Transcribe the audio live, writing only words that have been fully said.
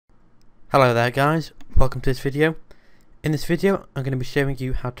Hello there guys, welcome to this video. In this video I'm going to be showing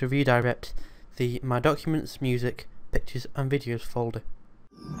you how to redirect the My Documents, Music, Pictures and Videos folder.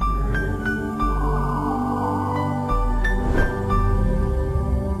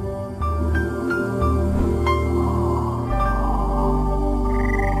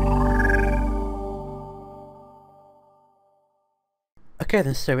 Okay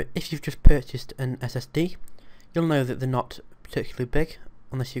then, so if you've just purchased an SSD, you'll know that they're not particularly big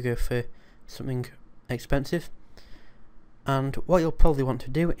unless you go for something expensive, and what you'll probably want to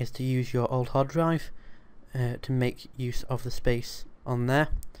do is to use your old hard drive to make use of the space on there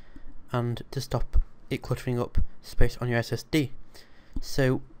and to stop it cluttering up space on your SSD.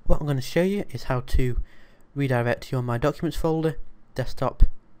 So what I'm going to show you is how to redirect your My Documents folder, desktop,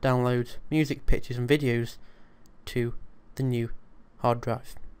 downloads, music, pictures and videos to the new hard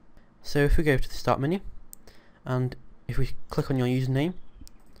drive. So if we go to the start menu and if we click on your username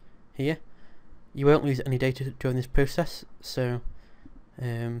here, you won't lose any data during this process, so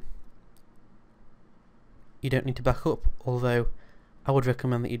you don't need to back up, although I would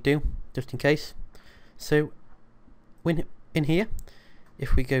recommend that you do, just in case. So in here,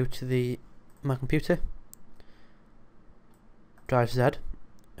 if we go to my computer, drive Z, and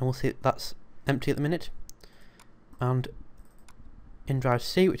we'll see that's empty at the minute, and in drive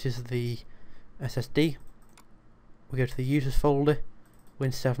C, which is the SSD, we go to the users folder,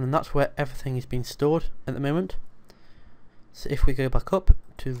 Win 7, and that's where everything is being stored at the moment. So if we go back up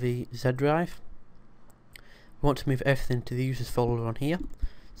to the Z drive, we want to move everything to the users folder on here.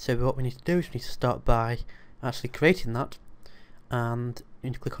 So what we need to do is we need to start by actually creating that, and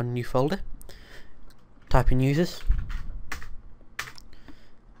you need to click on new folder, type in users,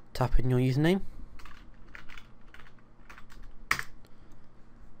 type in your username,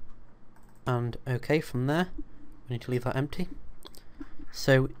 and OK. From there we need to leave that empty.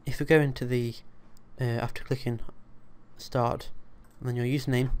 So if we go into the after clicking start and then your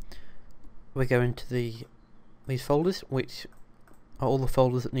username, we go into these folders, which are all the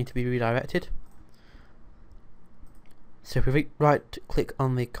folders that need to be redirected. So if we right click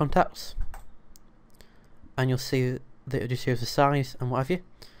on the contacts, and you'll see that it just shows the size and what have you.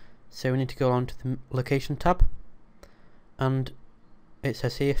 So we need to go on to the location tab, and it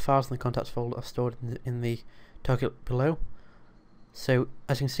says here files in the contacts folder are stored in the target below. So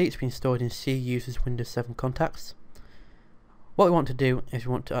as you can see, it's been stored in C users Windows 7 contacts. What we want to do is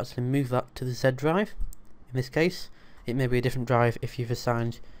we want to actually move that to the Z drive. In this case, it may be a different drive if you've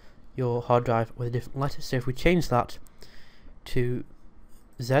assigned your hard drive with a different letter. So if we change that to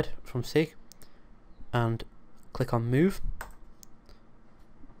Z from C and click on move,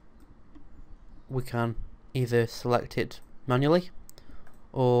 we can either select it manually,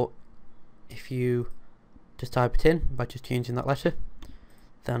 or if you just type it in by just changing that letter,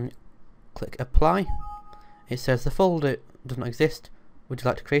 then click apply. It says the folder does not exist, would you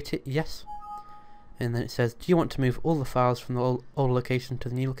like to create it? Yes. And then it says, do you want to move all the files from the old location to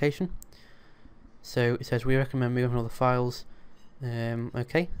the new location? So it says we recommend moving all the files.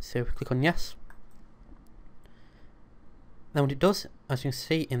 Okay, so if we click on yes, then what it does, as you can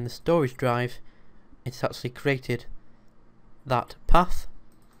see in the storage drive, it's actually created that path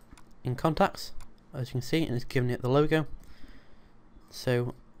in contacts, as you can see, and it's given it the logo.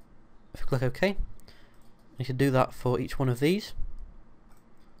 So if we click OK, you can do that for each one of these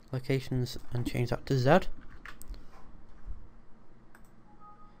locations and change that to Z.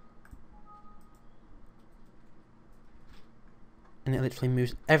 And it literally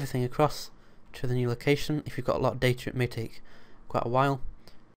moves everything across to the new location. If you've got a lot of data, it may take quite a while.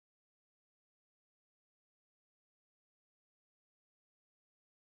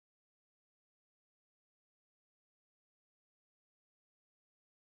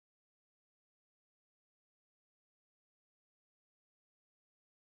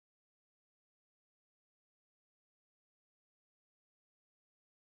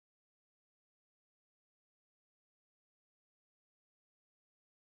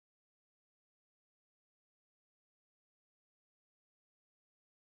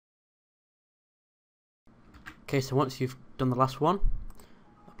 Okay, so once you've done the last one,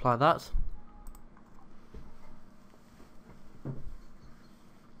 apply that.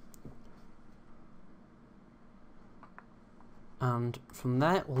 And from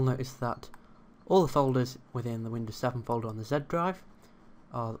there, we'll notice that all the folders within the Windows 7 folder on the Z drive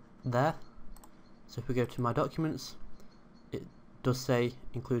are there. So if we go to My Documents, it does say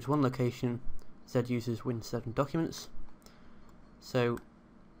includes one location, Z users Windows 7 documents. So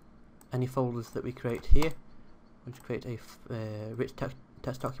any folders that we create here, we'll create a rich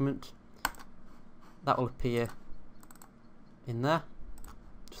text document that will appear in there,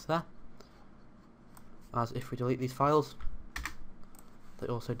 just there. as if we delete these files, they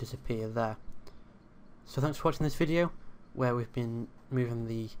also disappear there. So thanks for watching this video, where we've been moving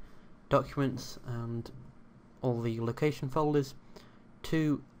the documents and all the location folders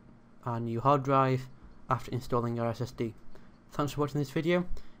to our new hard drive after installing our SSD. Thanks for watching this video.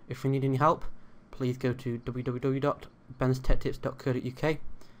 If you need any help, please go to www.BensTechTips.co.uk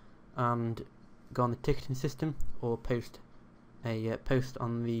and go on the ticketing system, or post a post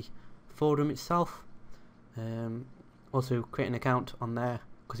on the forum itself. Also create an account on there,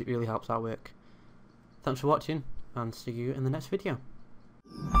 because it really helps our work. Thanks for watching, and see you in the next video.